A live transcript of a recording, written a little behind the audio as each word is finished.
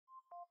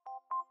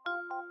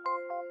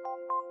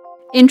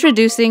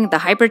Introducing the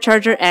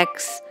HyperCharger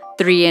X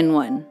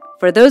 3-in-1.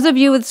 For those of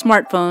you with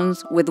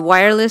smartphones with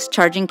wireless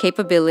charging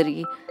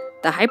capability,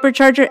 the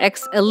HyperCharger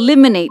X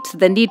eliminates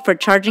the need for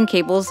charging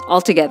cables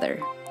altogether.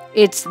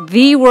 It's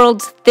the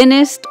world's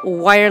thinnest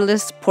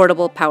wireless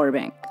portable power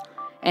bank,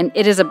 and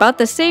it is about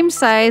the same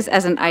size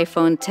as an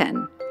iPhone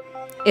X.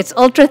 It's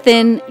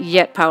ultra-thin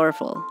yet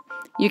powerful.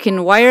 You can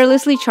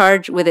wirelessly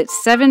charge with its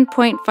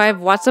 7.5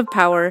 watts of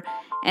power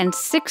and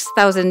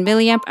 6,000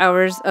 milliamp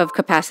hours of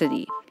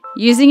capacity.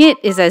 Using it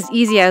is as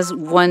easy as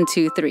 1,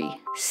 2, 3.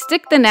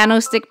 Stick the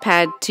nanostick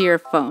pad to your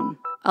phone.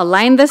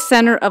 Align the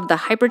center of the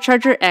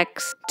HyperCharger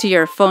X to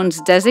your phone's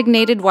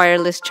designated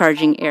wireless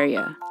charging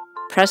area.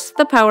 Press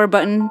the power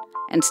button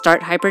and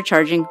start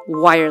hypercharging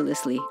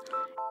wirelessly.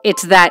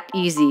 It's that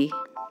easy.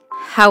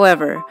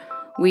 However,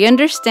 we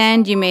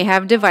understand you may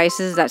have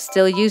devices that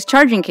still use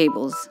charging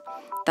cables.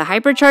 The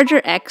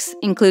HyperCharger X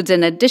includes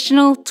an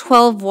additional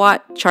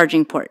 12-watt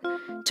charging port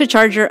to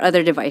charge your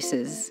other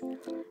devices.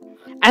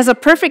 As a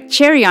perfect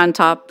cherry on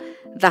top,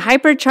 the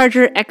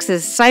HyperCharger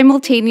X's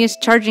simultaneous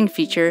charging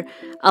feature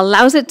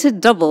allows it to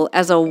double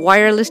as a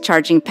wireless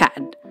charging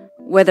pad,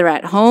 whether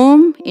at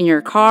home, in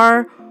your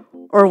car,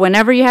 or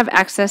whenever you have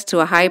access to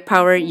a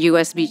high-power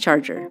USB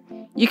charger.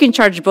 You can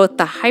charge both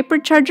the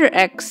HyperCharger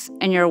X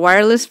and your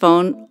wireless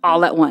phone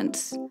all at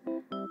once.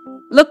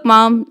 Look,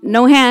 Mom,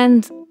 no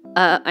hands.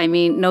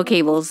 No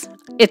cables.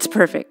 It's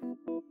perfect.